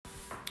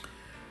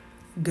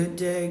Good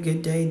day,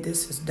 good day.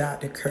 This is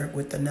Dr. Kirk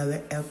with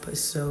another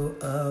episode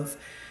of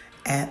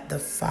At the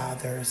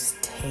Father's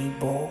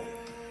Table.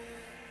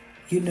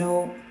 You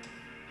know,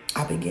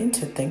 I begin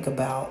to think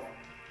about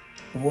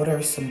what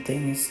are some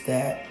things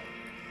that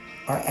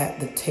are at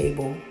the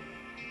table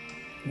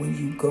when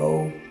you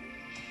go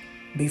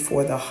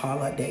before the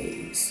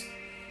holidays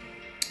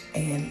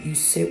and you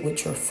sit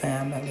with your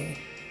family,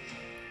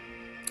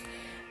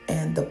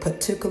 and the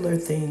particular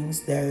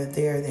things that are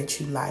there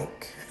that you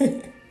like.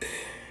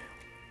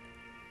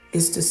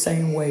 It's the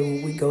same way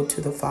when we go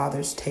to the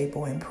Father's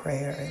table in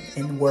prayer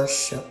and in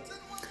worship.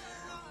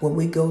 When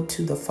we go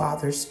to the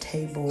Father's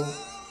table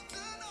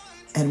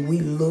and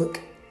we look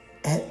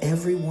at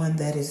everyone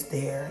that is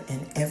there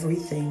and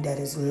everything that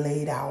is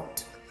laid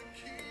out,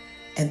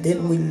 and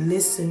then we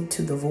listen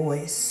to the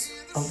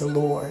voice of the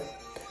Lord,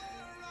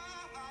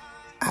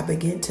 I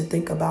begin to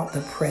think about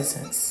the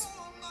presence.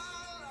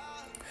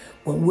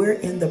 When we're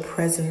in the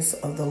presence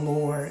of the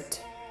Lord,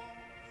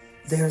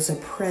 there's a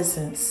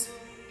presence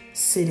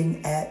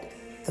sitting at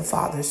the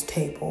Father's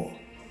table.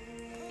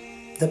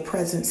 The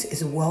presence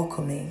is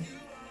welcoming.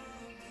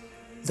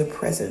 The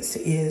presence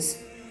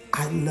is,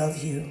 I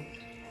love you.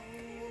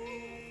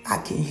 I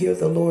can hear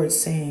the Lord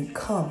saying,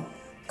 come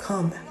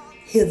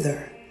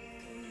hither.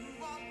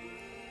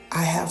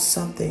 I have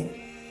something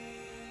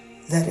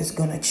that is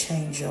going to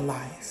change your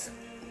life.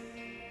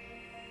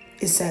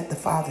 It's at the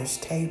Father's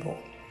table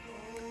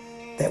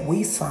that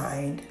we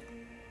find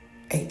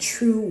a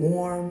true,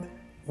 warm,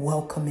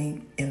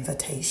 welcoming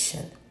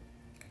invitation.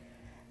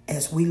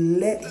 As we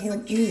let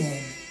him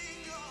in,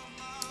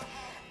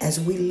 as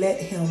we let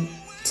him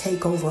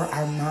take over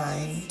our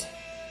mind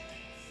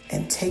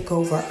and take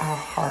over our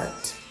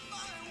heart,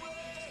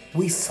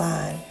 we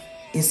find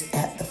it's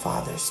at the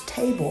Father's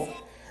table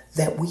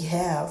that we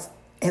have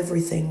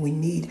everything we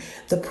need.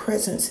 The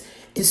presence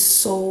is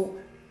so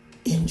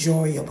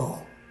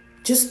enjoyable.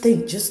 Just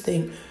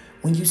think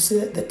when you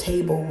sit at the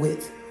table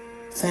with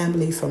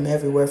family from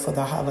everywhere for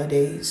the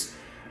holidays,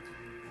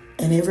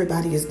 and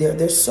everybody is there.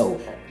 They're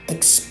so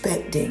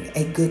expecting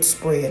a good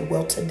spread.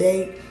 Well,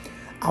 today,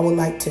 I would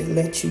like to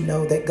let you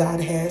know that God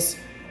has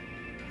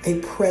a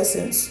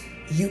presence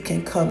you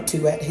can come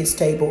to at his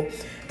table,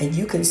 and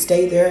you can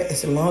stay there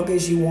as long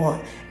as you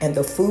want, and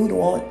the food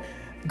won't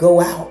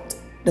go out.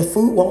 The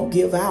food won't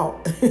give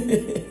out.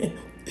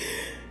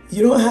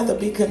 You don't have to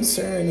be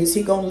concerned. Is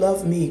he going to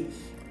love me?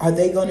 Are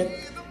they going to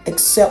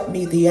accept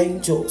me? The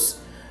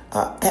angels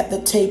at the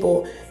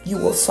table, you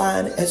will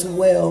find as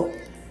well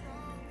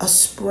a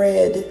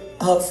spread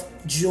of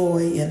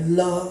joy and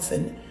love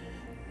and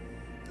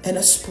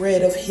a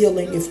spread of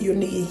healing. If you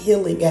need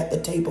healing at the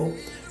table,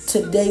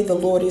 today the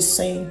Lord is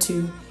saying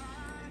to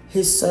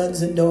his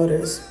sons and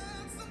daughters,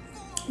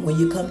 when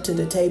you come to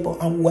the table,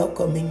 I'm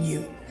welcoming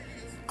you.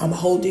 I'm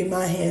holding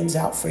my hands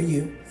out for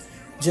you.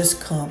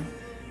 Just come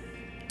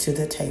to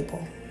the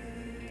table.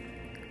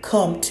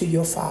 Come to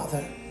your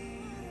Father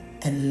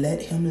and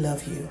let him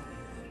love you.